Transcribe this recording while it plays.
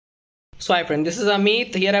So hi friend, this is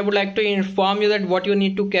Amit. Here I would like to inform you that what you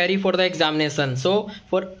need to carry for the examination. So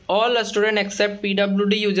for all student except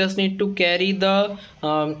PWD, you just need to carry the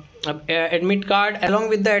admit card. Along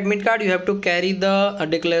with the admit card, you have to carry the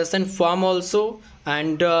declaration form also,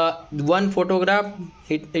 and one photograph.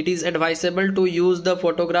 It is advisable to use the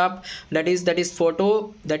photograph that is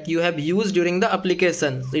photo that you have used during the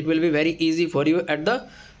application. It will be very easy for you at the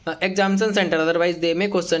examination center. Otherwise they may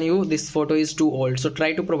question you, this photo is too old. So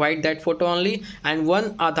try to provide that photo only, and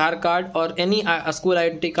one Aadhar card or any school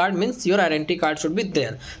identity card, means your identity card should be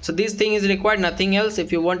there. So this thing is required, nothing else.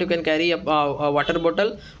 If you want, you can carry a water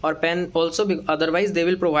bottle or pen also, otherwise they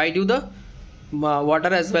will provide you the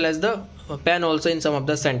water as well as the pen also in some of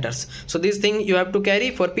the centers. So this thing you have to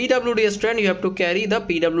carry. For PWD student, you have to carry the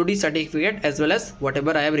PWD certificate as well as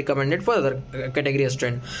whatever I have recommended for other category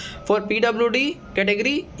student. For PWD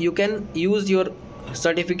category, you can use your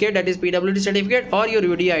certificate, that is PWD certificate, or your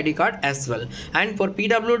UD ID card as well. And for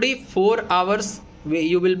PWD, 4 hours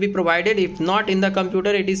you will be provided. If not in the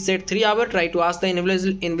computer, it is set 3 hours. Try to ask the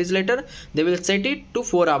invigilator, they will set it to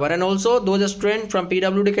 4 hours. And also those students from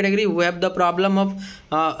PWD category who have the problem of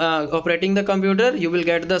operating the computer, you will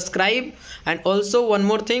get the scribe. And also one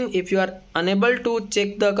more thing, if you are unable to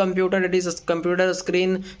check the computer, that is computer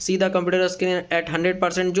screen, see the computer screen at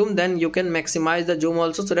 100% zoom, then you can maximize the zoom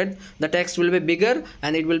also, so that the text will be bigger,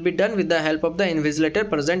 and it will be done with the help of the invigilator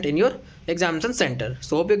present in your examination center.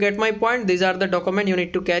 So hope you get my point. These are the documents you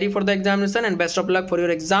need to carry for the examination, and best of luck for your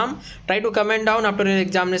exam. Try to comment down after your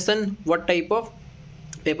examination what type of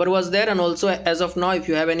paper was there, and also as of now, if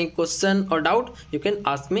you have any question or doubt, you can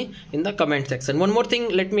ask me in the comment section. One more thing,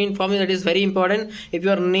 let me inform you, that is very important. If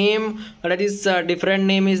your name, that is different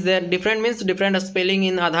name is there, different means different spelling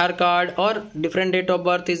in Aadhar card, or different date of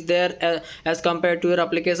birth is there as compared to your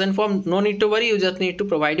application form, no need to worry. You just need to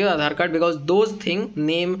provide your Aadhar card, because those things,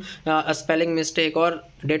 name, spelling mistake or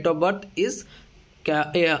date of birth is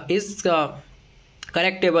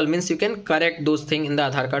correctable, means you can correct those things in the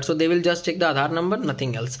Aadhar card. So they will just check the Aadhar number,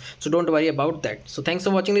 nothing else. So don't worry about that. So thanks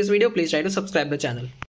for watching this video. Please try to subscribe the channel.